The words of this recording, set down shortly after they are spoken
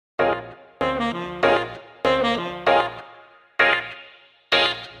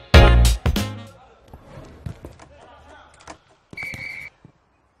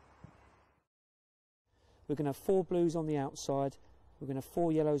we're going to have 4 blues on the outside, we're going to have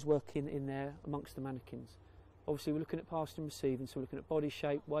 4 yellows working in there amongst the mannequins. Obviously we're looking at pass and receiving, so we're looking at body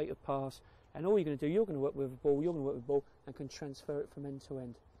shape, weight of pass, and all you're going to do, you're going to work with a ball, you're going to work with a ball, and can transfer it from end to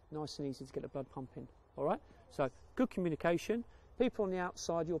end. Nice and easy to get the blood pumping. Alright, so good communication. People on the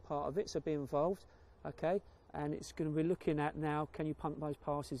outside, you're part of it, so be involved. Okay, and it's going to be looking at now, can you pump those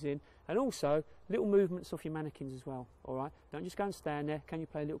passes in? And also, little movements off your mannequins as well. Alright, don't just go and stand there. Can you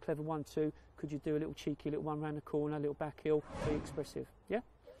play a little clever 1-2? Could you do a little cheeky little one round the corner, a little back heel? Be expressive. Yeah?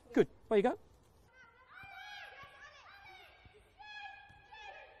 Good. Where you go?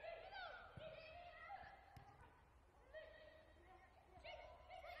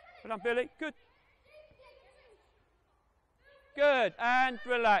 Well done, Billy. Good. Good. And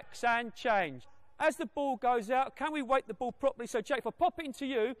relax and change. As the ball goes out, can we weight the ball properly? So, Jake, if I pop it into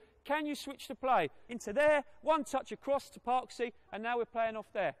you, can you switch to play? Into there, one touch across to Parksy, and now we're playing off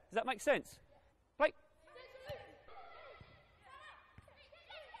there. Does that make sense? Play.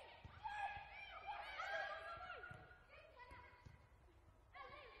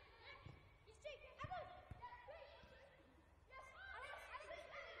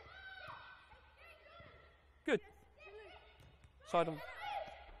 Good. Side on.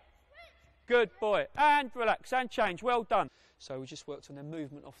 Good boy. And relax and change. Well done. So we just worked on their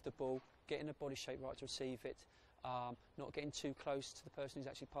movement off the ball, getting the body shape right to receive it, not getting too close to the person who's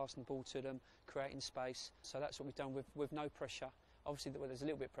actually passing the ball to them, creating space. So that's what we've done with no pressure. Obviously, well, there's a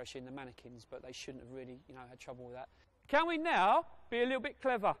little bit of pressure in the mannequins, but they shouldn't have really, had trouble with that. Can we now be a little bit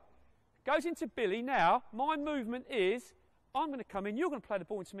clever? Goes into Billy now. My movement is, I'm going to come in, you're going to play the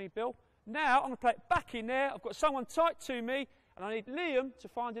ball into me, Bill. Now I'm going to play it back in there. I've got someone tight to me, and I need Liam to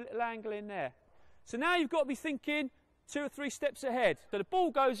find a little angle in there. So now you've got to be thinking 2 or 3 steps ahead. So the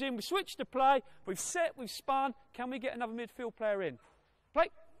ball goes in, we switch to play, we've set, we've spun. Can we get another midfield player in? Play.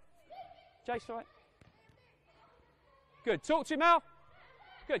 Jace, all right. Good. Talk to him, Al.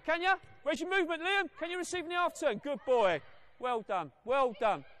 Good. Can you? Where's your movement, Liam? Can you receive in the half turn? Good boy. Well done. Well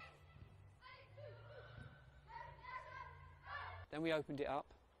done. Then we opened it up.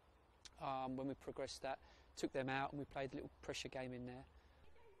 When we progressed that, took them out and we played a little pressure game in there.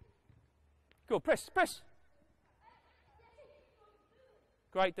 Go on, press, press.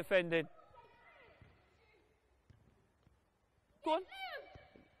 Great defending. Go on.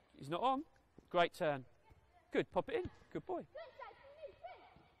 He's not on. Great turn. Good, pop it in. Good boy.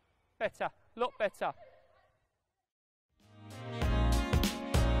 Better, lot better.